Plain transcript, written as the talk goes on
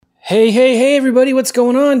Hey, everybody, what's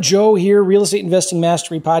going on? Joe here, Real Estate Investing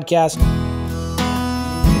Mastery Podcast.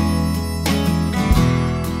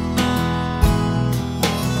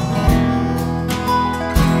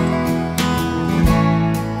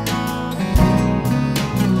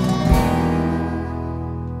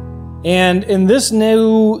 And in this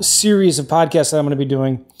new series of podcasts that I'm going to be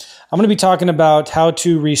doing, I'm going to be talking about how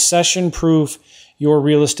to recession-proof your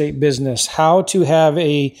real estate business, how to have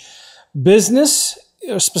a business,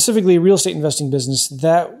 specifically a real estate investing business,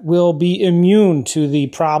 that will be immune to the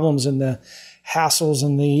problems and the hassles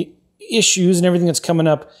and the issues and everything that's coming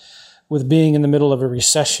up with being in the middle of a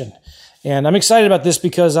recession. And I'm excited about this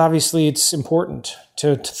because obviously it's important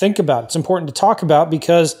to think about. It's important to talk about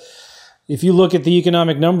because if you look at the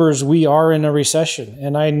economic numbers, we are in a recession.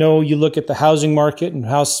 And I know you look at the housing market and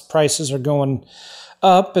house prices are going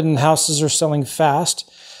up and houses are selling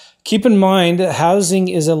fast. Keep in mind that housing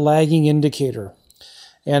is a lagging indicator.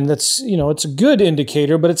 And that's, it's a good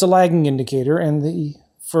indicator, but it's a lagging indicator. And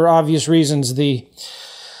for obvious reasons, the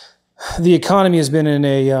economy has been in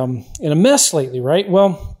a mess lately, right?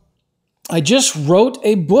 Well, I just wrote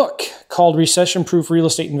a book called Recession Proof Real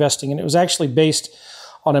Estate Investing, and it was actually based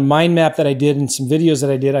on a mind map that I did and some videos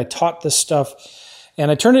that I did. I taught this stuff,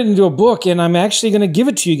 and I turned it into a book, and I'm actually going to give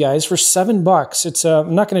it to you guys for $7.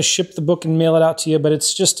 I'm not going to ship the book and mail it out to you, but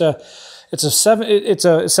it's just a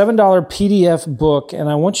 $7 PDF book, and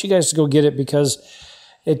I want you guys to go get it because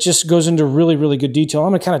it just goes into really, really good detail.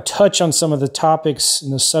 I'm going to kind of touch on some of the topics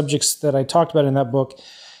and the subjects that I talked about in that book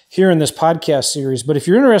here in this podcast series. But if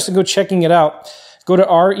you're interested in go checking it out, go to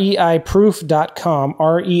reiproof.com,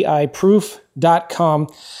 reiproof.com.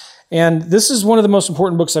 And this is one of the most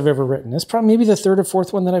important books I've ever written. It's probably maybe the third or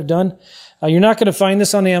fourth one that I've done. You're not going to find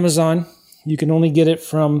this on Amazon. You can only get it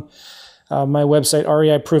from my website,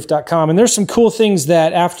 reiproof.com. And there's some cool things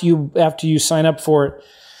that after you sign up for it,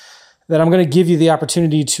 that I'm going to give you the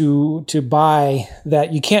opportunity to buy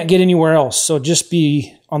that you can't get anywhere else. So just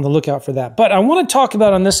be on the lookout for that. But I want to talk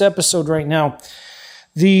about on this episode right now,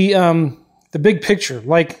 the big picture.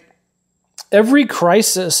 Like every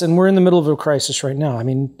crisis, and we're in the middle of a crisis right now. I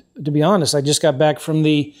mean, to be honest, I just got back from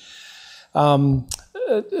the what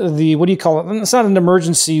do you call it? It's not an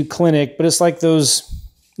emergency clinic, but it's like those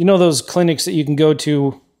clinics that you can go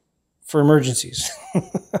to for emergencies.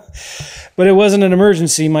 But it wasn't an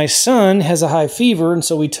emergency. My son has a high fever, and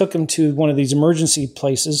so we took him to one of these emergency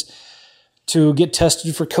places to get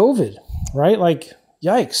tested for COVID, right? Like,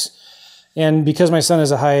 yikes. And because my son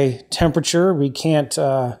has a high temperature, we can't,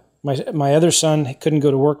 my other son couldn't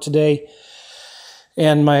go to work today,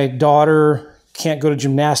 and my daughter can't go to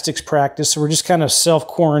gymnastics practice. So we're just kind of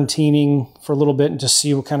self-quarantining for a little bit and to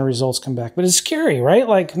see what kind of results come back. But it's scary, right?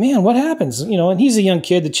 Like, man, what happens? And he's a young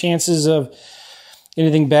kid. The chances of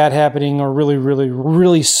anything bad happening are really, really,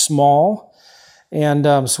 really small. And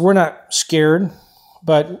so we're not scared.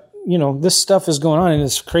 But, this stuff is going on. And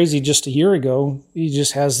it's crazy. Just a year ago, he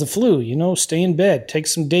just has the flu, stay in bed, take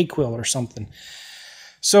some Dayquil or something.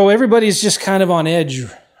 So everybody's just kind of on edge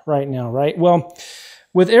right now, right? Well,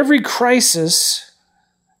 with every crisis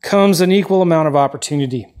comes an equal amount of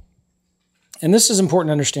opportunity. And this is important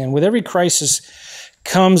to understand. With every crisis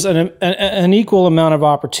comes an equal amount of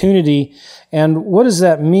opportunity. And what does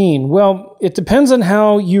that mean? Well, it depends on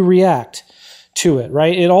how you react to it,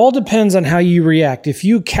 right? It all depends on how you react. If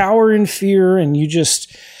you cower in fear and you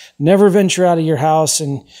just never venture out of your house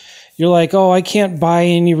and you're like, oh, I can't buy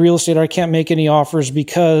any real estate or I can't make any offers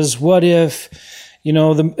because what if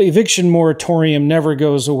the eviction moratorium never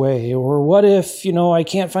goes away? Or what if, I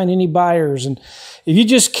can't find any buyers? And if you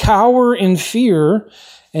just cower in fear,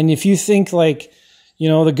 and if you think like,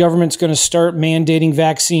 the government's going to start mandating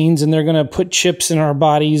vaccines and they're going to put chips in our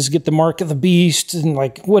bodies, get the mark of the beast and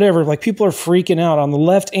like whatever, like people are freaking out on the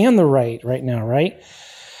left and the right now, right?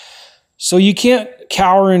 So you can't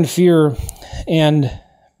cower in fear and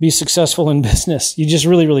be successful in business. You just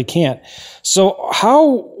really, really can't. So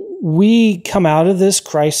how we come out of this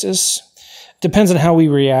crisis depends on how we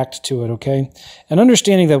react to it, okay? And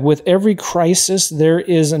understanding that with every crisis, there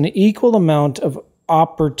is an equal amount of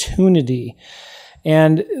opportunity.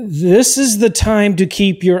 And this is the time to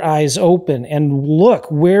keep your eyes open and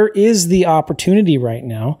look, where is the opportunity right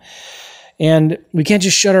now? And we can't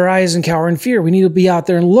just shut our eyes and cower in fear. We need to be out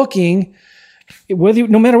there and looking,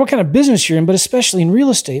 no matter what kind of business you're in, but especially in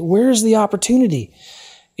real estate, where is the opportunity?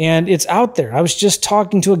 And it's out there. I was just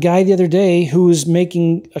talking to a guy the other day who was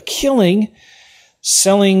making a killing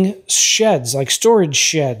selling sheds, like storage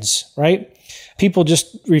sheds, right? People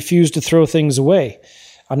just refuse to throw things away.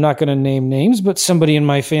 I'm not going to name names, but somebody in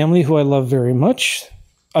my family who I love very much,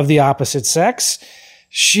 of the opposite sex,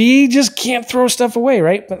 She just can't throw stuff away,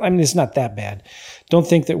 right? But I mean, it's not that bad. Don't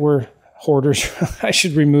think that we're hoarders. I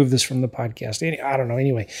should remove this from the podcast. I don't know.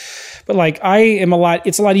 Anyway, but like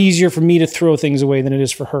it's a lot easier for me to throw things away than it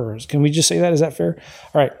is for hers. Can we just say that? Is that fair?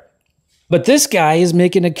 All right. But this guy is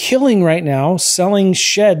making a killing right now selling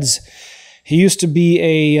sheds. He used to be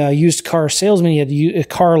a used car salesman. He had a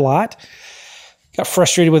car lot. Got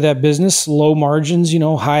frustrated with that business, low margins,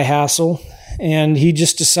 high hassle. And he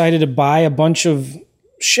just decided to buy a bunch of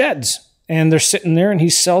sheds. And they're sitting there and he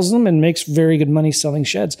sells them and makes very good money selling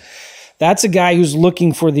sheds. That's a guy who's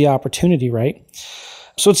looking for the opportunity, right?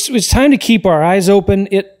 So it's time to keep our eyes open.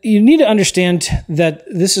 You need to understand that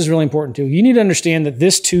this is really important too. You need to understand that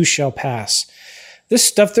this too shall pass. This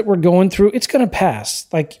stuff that we're going through, it's going to pass.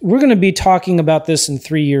 Like we're going to be talking about this in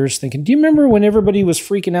 3 years thinking, do you remember when everybody was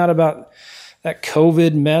freaking out about that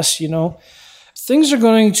COVID mess, Things are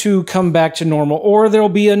going to come back to normal or there'll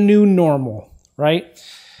be a new normal, right?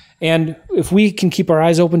 And if we can keep our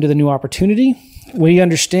eyes open to the new opportunity, we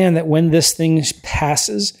understand that when this thing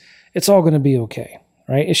passes, it's all going to be okay,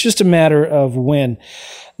 right? It's just a matter of when.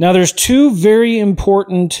 Now, there's 2 very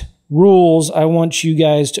important rules I want you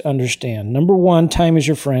guys to understand. Number 1, time is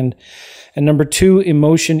your friend. And number 2,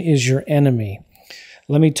 emotion is your enemy.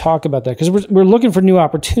 Let me talk about that because we're looking for new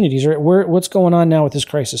opportunities, right? What's going on now with this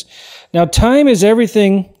crisis? Now, time is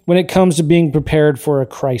everything when it comes to being prepared for a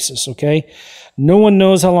crisis, okay? No one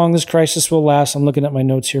knows how long this crisis will last. I'm looking at my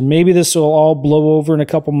notes here. Maybe this will all blow over in a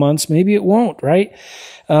couple months. Maybe it won't, right?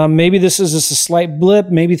 Maybe this is just a slight blip.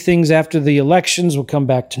 Maybe things after the elections will come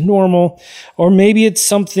back to normal. Or maybe it's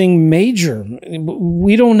something major.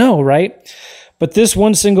 We don't know, right? But this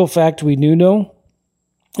one single fact we do know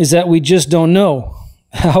is that we just don't know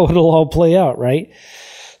how it'll all play out, right?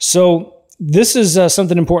 So this is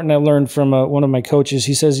something important I learned from one of my coaches.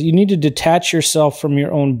 He says, you need to detach yourself from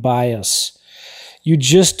your own bias. You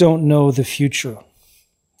just don't know the future,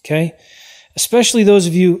 okay? Especially those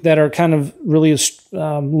of you that are kind of really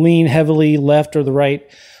lean heavily left or the right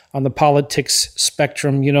on the politics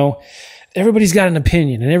spectrum, everybody's got an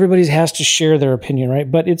opinion and everybody has to share their opinion,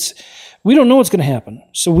 right? But we don't know what's going to happen.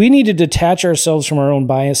 So we need to detach ourselves from our own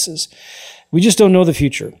biases. We just don't know the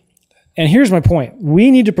future. And here's my point.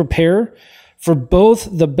 We need to prepare for both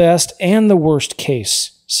the best and the worst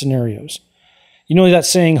case scenarios. You know that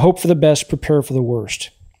saying, hope for the best, prepare for the worst.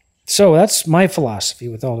 So that's my philosophy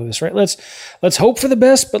with all of this, right? Let's hope for the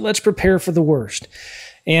best, but let's prepare for the worst.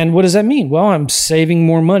 And what does that mean? Well, I'm saving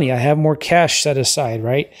more money. I have more cash set aside,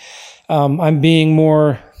 right? I'm being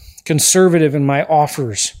more conservative in my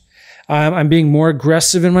offers. I'm being more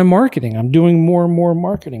aggressive in my marketing. I'm doing more and more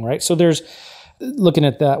marketing, right? So there's looking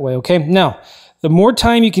at it that way, okay? Now, the more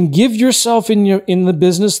time you can give yourself in the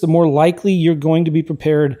business, the more likely you're going to be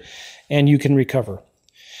prepared and you can recover.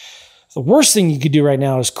 The worst thing you could do right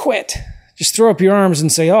now is quit. Just throw up your arms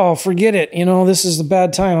and say, oh, forget it. This is the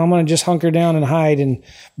bad time. I'm going to just hunker down and hide and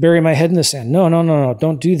bury my head in the sand. No.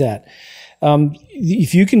 Don't do that.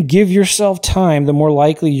 If you can give yourself time, the more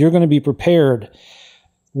likely you're going to be prepared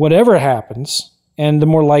whatever happens, and the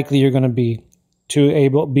more likely you're going to be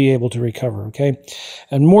able to recover, okay?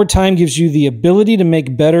 And more time gives you the ability to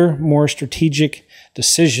make better, more strategic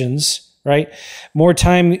decisions, right? More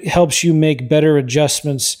time helps you make better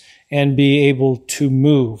adjustments and be able to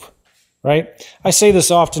move, right? I say this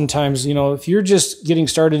oftentimes, if you're just getting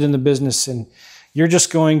started in the business and you're just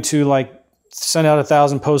going to send out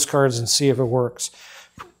 1,000 postcards and see if it works.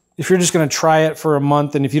 If you're just going to try it for a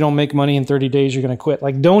month and if you don't make money in 30 days, you're going to quit.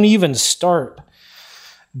 Don't even start.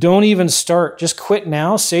 Don't even start. Just quit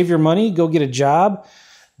now. Save your money. Go get a job.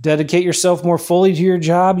 Dedicate yourself more fully to your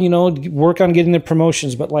job. Work on getting the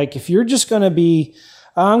promotions. But if you're just going to be,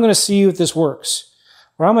 I'm going to see if this works.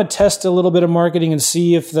 Or I'm going to test a little bit of marketing and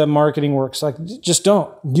see if the marketing works. Just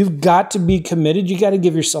don't. You've got to be committed. You got to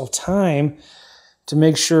give yourself time to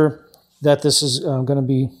make sure that this is going to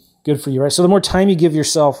be good for you, right? So the more time you give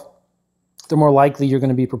yourself, the more likely you're going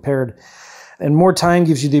to be prepared. And more time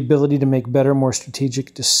gives you the ability to make better, more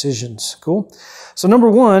strategic decisions. Cool? So number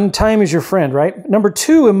 1, time is your friend, right? Number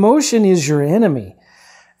 2, emotion is your enemy.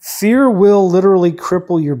 Fear will literally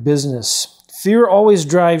cripple your business. Fear always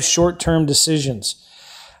drives short-term decisions.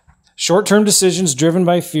 Short-term decisions driven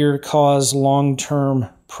by fear cause long-term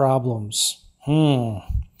problems.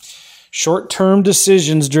 Short-term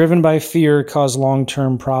decisions driven by fear cause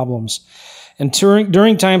long-term problems. And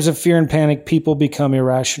during times of fear and panic, people become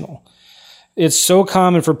irrational. It's so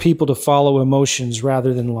common for people to follow emotions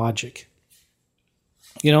rather than logic.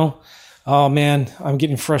 Oh man, I'm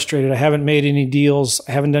getting frustrated. I haven't made any deals.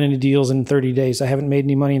 I haven't done any deals in 30 days. I haven't made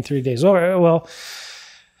any money in 30 days. Oh, well,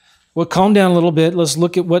 Well, calm down a little bit. Let's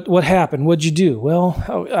look at what happened. What'd you do? Well,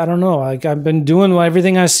 I don't know. I've been doing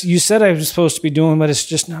everything you said I was supposed to be doing, but it's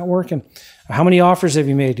just not working. How many offers have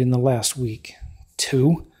you made in the last week?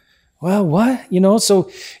 2. Well, what? So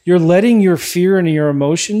you're letting your fear and your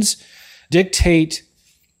emotions dictate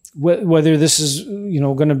whether this is,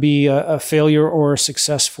 going to be a failure or a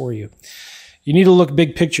success for you. You need to look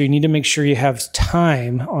big picture. You need to make sure you have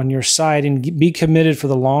time on your side and be committed for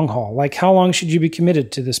the long haul. Like, how long should you be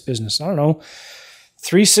committed to this business? I don't know,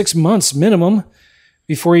 3-6 months minimum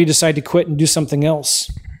before you decide to quit and do something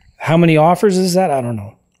else. How many offers is that? I don't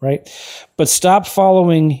know, right? But stop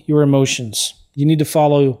following your emotions. You need to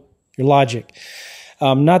follow your logic.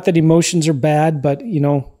 Not that emotions are bad, but,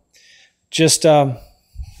 just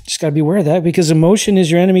got to be aware of that, because emotion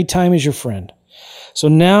is your enemy, time is your friend. So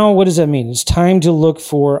now what does that mean? It's time to look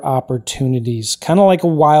for opportunities, kind of like a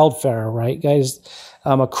wildfire, right, guys?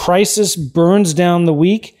 A crisis burns down the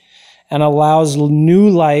weak and allows new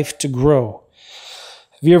life to grow.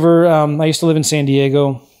 Have you ever, I used to live in San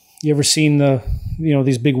Diego. You ever seen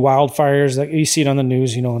these big wildfires? Like, you see it on the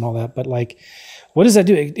news, and all that. But what does that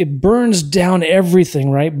do? It burns down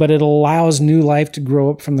everything, right? But it allows new life to grow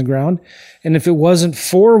up from the ground. And if it wasn't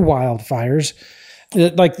for wildfires,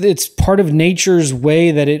 it's part of nature's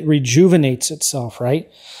way that it rejuvenates itself, right?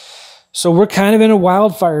 So we're kind of in a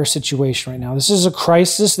wildfire situation right now. This is a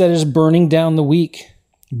crisis that is burning down the weak,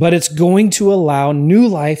 but it's going to allow new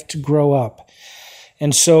life to grow up.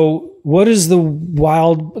 And so what is the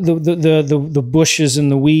bushes and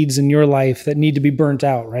the weeds in your life that need to be burnt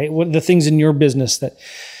out, right? What are the things in your business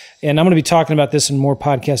and I'm going to be talking about this in more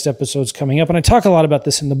podcast episodes coming up. And I talk a lot about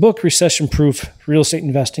this in the book, Recession Proof Real Estate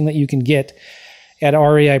Investing, that you can get at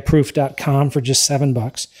reiproof.com for just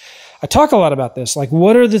 $7. I talk a lot about this. Like,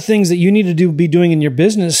 what are the things that you need to be doing in your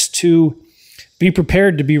business to be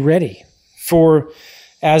prepared to be ready for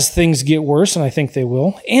as things get worse, and I think they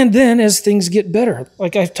will, and then as things get better.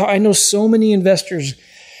 Like, I know so many investors,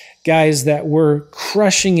 guys, that were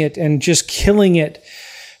crushing it and just killing it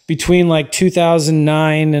between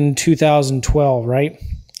 2009 and 2012, right?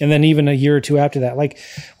 And then even a year or two after that,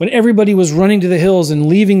 when everybody was running to the hills and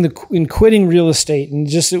leaving and quitting real estate, and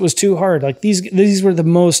just, it was too hard. These were the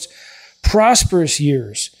most prosperous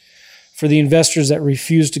years for the investors that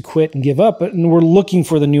refused to quit and give up, and were looking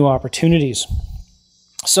for the new opportunities.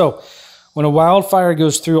 So when a wildfire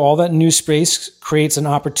goes through, all that new space creates an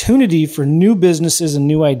opportunity for new businesses and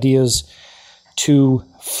new ideas to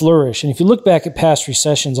flourish. And if you look back at past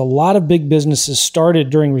recessions, a lot of big businesses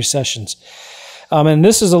started during recessions. And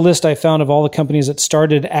this is a list I found of all the companies that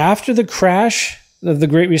started after the crash of the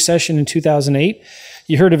Great Recession in 2008.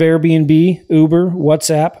 You heard of Airbnb, Uber,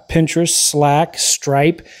 WhatsApp, Pinterest, Slack,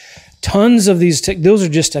 Stripe. Tons of these, those are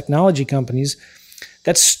just technology companies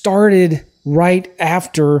that started right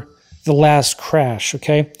after the last crash,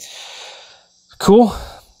 okay? Cool? All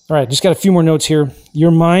right, just got a few more notes here. Your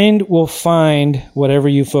mind will find whatever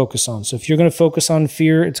you focus on. So if you're going to focus on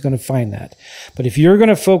fear, it's going to find that. But if you're going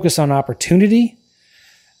to focus on opportunity,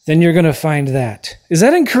 then you're going to find that. Is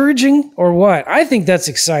that encouraging or what? I think that's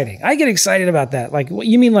exciting. I get excited about that. What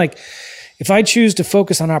you mean, if I choose to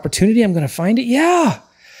focus on opportunity, I'm going to find it? Yeah,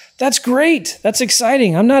 that's great. That's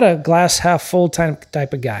exciting. I'm not a glass half full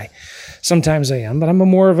type of guy. Sometimes I am, but I'm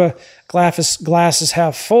more of a glass is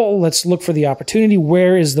half full. Let's look for the opportunity.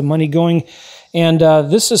 Where is the money going? And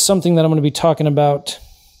this is something that I'm going to be talking about.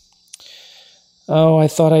 Oh, I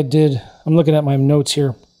thought I did. I'm looking at my notes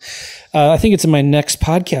here. I think it's in my next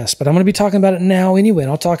podcast, but I'm going to be talking about it now anyway,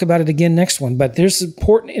 and I'll talk about it again next one. But here's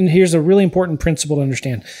a really important principle to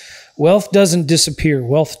understand. Wealth doesn't disappear.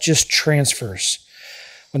 Wealth just transfers.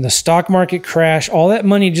 When the stock market crashed, all that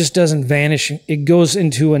money just doesn't vanish. It goes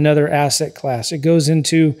into another asset class. It goes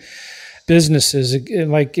into businesses.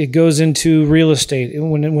 It goes into real estate.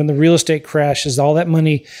 When the real estate crashes, all that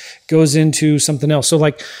money goes into something else. So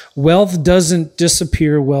wealth doesn't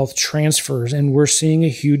disappear, wealth transfers. And we're seeing a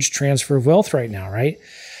huge transfer of wealth right now, right?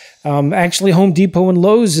 Actually, Home Depot and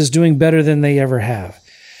Lowe's is doing better than they ever have.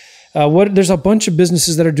 There's a bunch of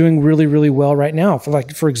businesses that are doing really, really well right now.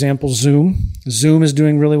 For example, Zoom. Zoom is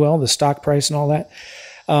doing really well, the stock price and all that.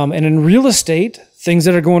 And in real estate, things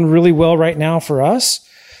that are going really well right now for us,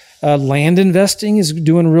 land investing is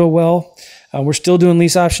doing real well. We're still doing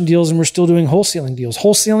lease option deals, and we're still doing wholesaling deals.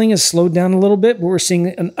 Wholesaling has slowed down a little bit, but we're seeing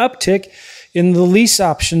an uptick in the lease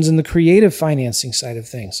options and the creative financing side of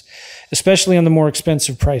things, especially on the more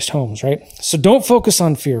expensive priced homes, right? So don't focus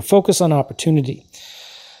on fear, focus on opportunity.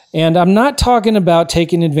 And I'm not talking about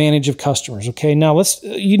taking advantage of customers, okay? Now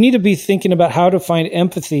you need to be thinking about how to find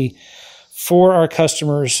empathy for our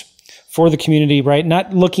customers, for the community, right?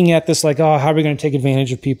 Not looking at this like, oh, how are we going to take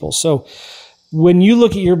advantage of people? So when you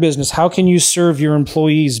look at your business, how can you serve your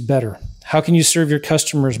employees better? How can you serve your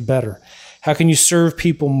customers better? How can you serve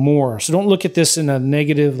people more? So don't look at this in a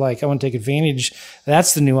negative, like I want to take advantage.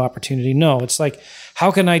 That's the new opportunity. No, it's like,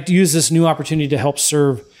 how can I use this new opportunity to help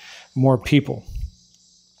serve more people?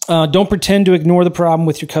 Don't pretend to ignore the problem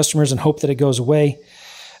with your customers and hope that it goes away.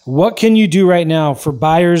 What can you do right now for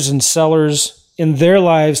buyers and sellers in their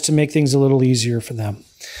lives to make things a little easier for them?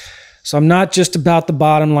 So I'm not just about the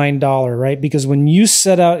bottom line dollar, right? Because when you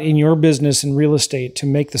set out in your business in real estate to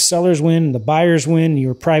make the sellers win, the buyers win,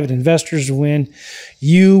 your private investors win,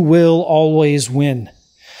 you will always win,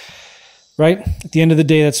 right? At the end of the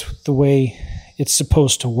day, that's the way it's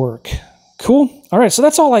supposed to work. Cool. All right. So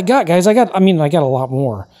that's all I got, guys. I got a lot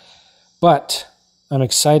more, but I'm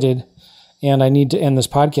excited. And I need to end this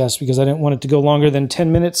podcast because I didn't want it to go longer than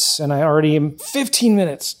 10 minutes, and I already am 15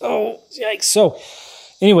 minutes. Oh, yikes. So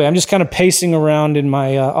anyway, I'm just kind of pacing around in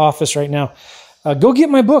my office right now. Go get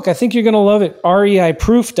my book. I think you're going to love it.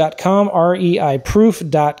 reiproof.com,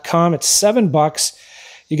 reiproof.com. It's $7.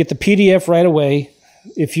 You get the PDF right away.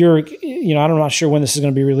 If you're, I'm not sure when this is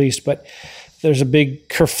going to be released, but there's a big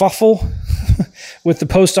kerfuffle with the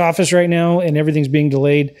post office right now, and everything's being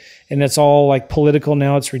delayed. And it's all like political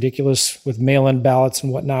now. It's ridiculous with mail-in ballots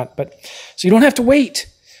and whatnot. But so you don't have to wait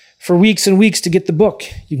for weeks and weeks to get the book.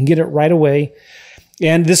 You can get it right away.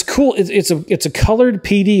 And this it's a colored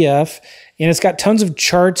PDF, and it's got tons of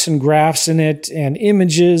charts and graphs in it and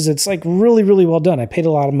images. It's like really, really well done. I paid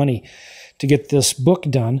a lot of money to get this book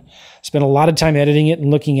done. Spent a lot of time editing it and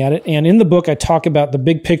looking at it. And in the book, I talk about the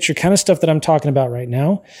big picture kind of stuff that I'm talking about right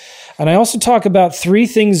now. And I also talk about three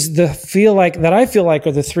things that I feel like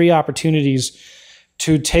are the three opportunities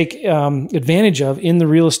to take advantage of in the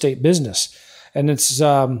real estate business. And it's,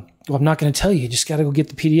 I'm not going to tell you. You just got to go get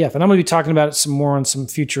the PDF. And I'm going to be talking about it some more on some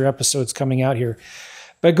future episodes coming out here.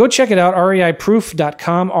 But go check it out,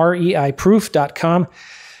 reiproof.com, reiproof.com.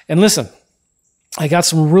 And listen, I got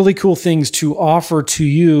some really cool things to offer to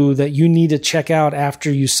you that you need to check out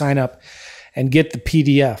after you sign up and get the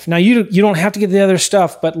PDF. Now, you don't have to get the other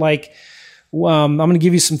stuff, but I'm going to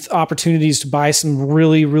give you some opportunities to buy some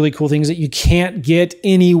really, really cool things that you can't get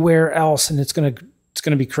anywhere else, and it's going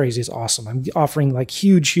to be crazy. It's awesome. I'm offering like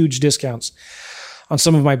huge, huge discounts on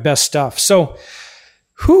some of my best stuff. So,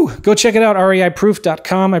 go check it out,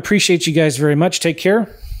 reiproof.com. I appreciate you guys very much. Take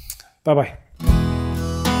care. Bye-bye.